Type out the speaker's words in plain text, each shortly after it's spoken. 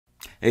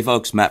Hey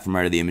folks, Matt from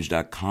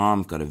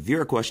artoftheimage.com. Got a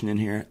viewer question in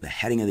here. The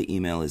heading of the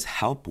email is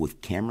help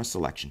with camera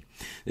selection.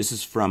 This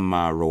is from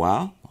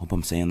Roal. Hope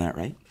I'm saying that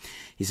right.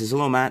 He says,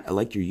 hello Matt, I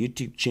like your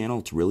YouTube channel.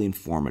 It's really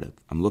informative.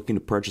 I'm looking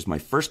to purchase my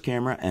first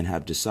camera and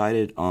have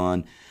decided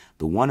on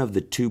the one of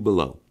the two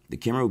below. The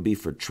camera would be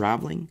for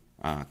traveling,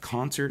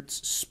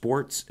 concerts,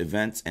 sports,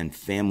 events, and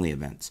family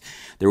events.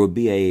 There would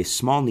be a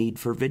small need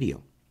for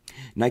video.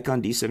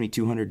 Nikon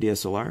D7200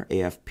 DSLR,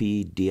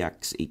 AFP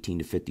DX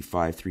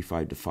 18-55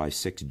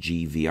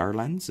 35-56G VR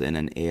lens, and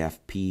an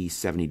AFP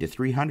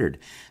 70-300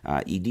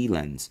 ED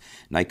lens.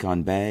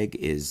 Nikon bag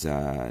is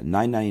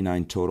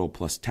 $9.99 total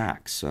plus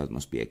tax, so it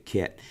must be a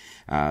kit.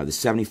 The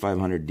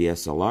 7500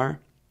 DSLR,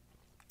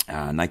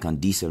 Nikon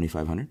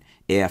D7500,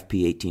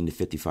 AFP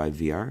 18-55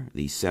 VR,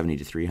 the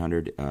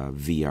 70-300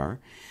 VR,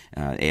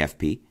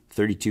 AFP.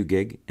 32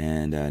 gig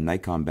and a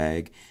Nikon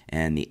bag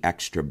and the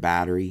extra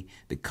battery.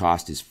 The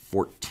cost is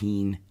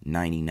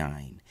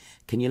 $14.99.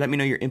 Can you let me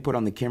know your input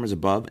on the cameras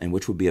above and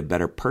which would be a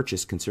better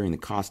purchase considering the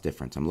cost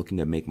difference? I'm looking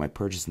to make my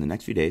purchase in the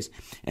next few days.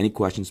 Any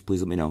questions, please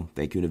let me know.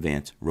 Thank you in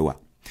advance.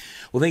 Roal.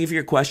 Well, thank you for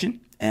your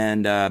question.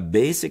 And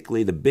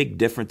basically, the big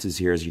differences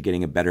here is you're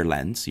getting a better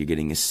lens. You're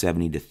getting a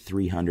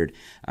 70-300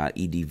 ED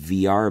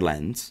VR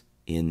lens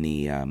in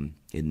the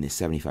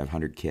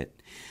 7500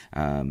 kit.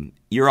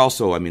 You're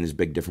also, there's a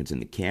big difference in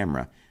the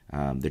camera.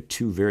 They're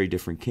two very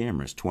different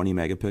cameras, 20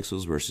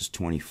 megapixels versus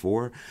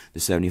 24. The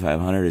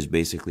 7500 is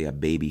basically a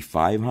baby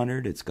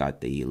 500. It's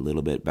got the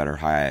little bit better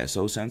high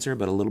ISO sensor,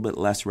 but a little bit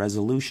less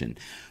resolution.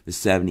 The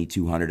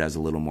 7200 has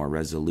a little more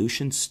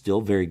resolution,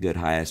 still very good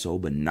high ISO,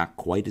 but not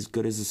quite as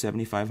good as the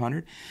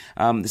 7500.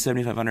 The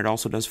 7500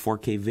 also does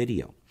 4K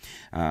video.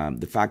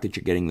 The fact that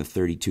you're getting the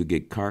 32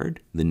 gig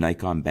card, the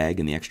Nikon bag,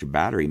 and the extra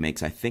battery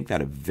makes, I think,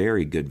 that a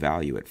very good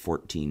value at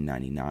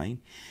 $14.99.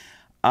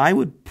 I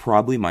would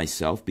probably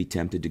myself be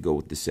tempted to go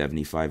with the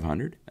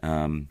 7500.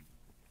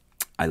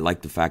 I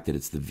like the fact that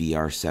it's the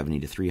VR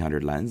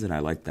 70-300 lens, and I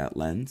like that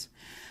lens.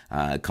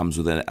 It comes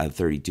with a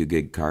 32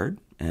 gig card,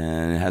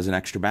 and it has an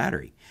extra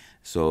battery.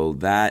 So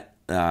that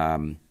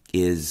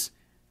is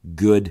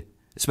good,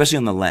 especially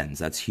on the lens.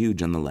 That's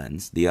huge on the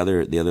lens. The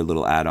other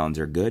little add-ons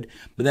are good.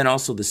 But then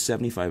also the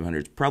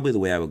 7500 is probably the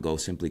way I would go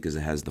simply because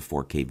it has the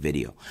 4K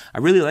video. I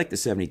really like the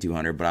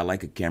 7200, but I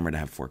like a camera to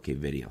have 4K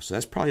video. So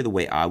that's probably the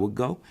way I would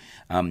go.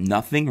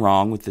 Nothing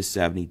wrong with the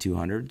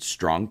 7200.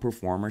 Strong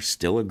performer,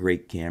 still a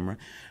great camera.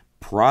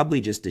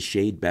 Probably just a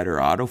shade better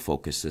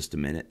autofocus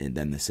system in it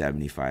than the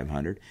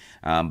 7500.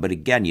 But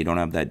again, you don't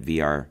have that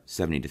VR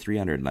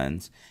 70-300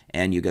 lens,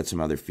 and you got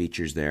some other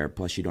features there,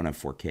 plus you don't have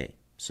 4K.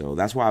 So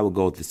that's why I would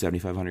go with the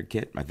 7500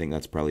 kit. I think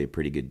that's probably a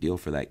pretty good deal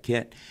for that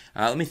kit.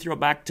 Let me throw it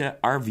back to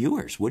our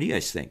viewers. What do you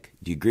guys think?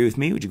 Do you agree with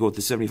me? Would you go with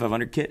the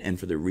 7500 kit? And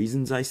for the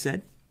reasons I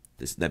said,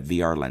 that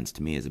VR lens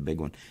to me is a big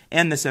one.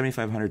 And the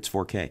 7500 is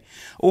 4K.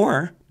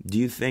 Or do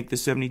you think the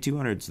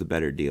 7200 is the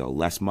better deal?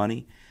 Less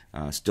money,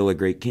 still a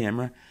great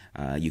camera.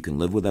 You can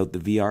live without the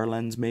VR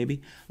lens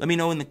maybe. Let me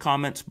know in the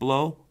comments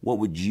below. What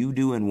would you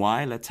do and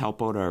why? Let's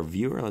help out our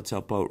viewer. Let's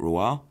help out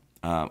Roal.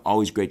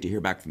 Always great to hear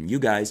back from you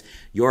guys.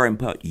 Your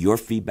input, your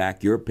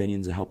feedback, your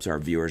opinions. It helps our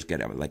viewers get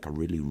a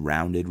really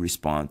rounded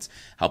response.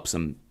 Helps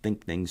them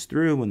think things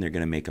through when they're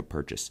going to make a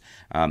purchase.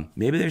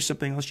 Maybe there's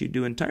something else you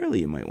do entirely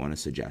you might want to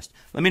suggest.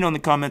 Let me know in the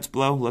comments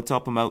below. Let's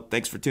help them out.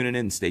 Thanks for tuning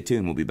in. Stay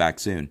tuned. We'll be back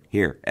soon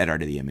here at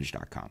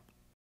artoftheimage.com.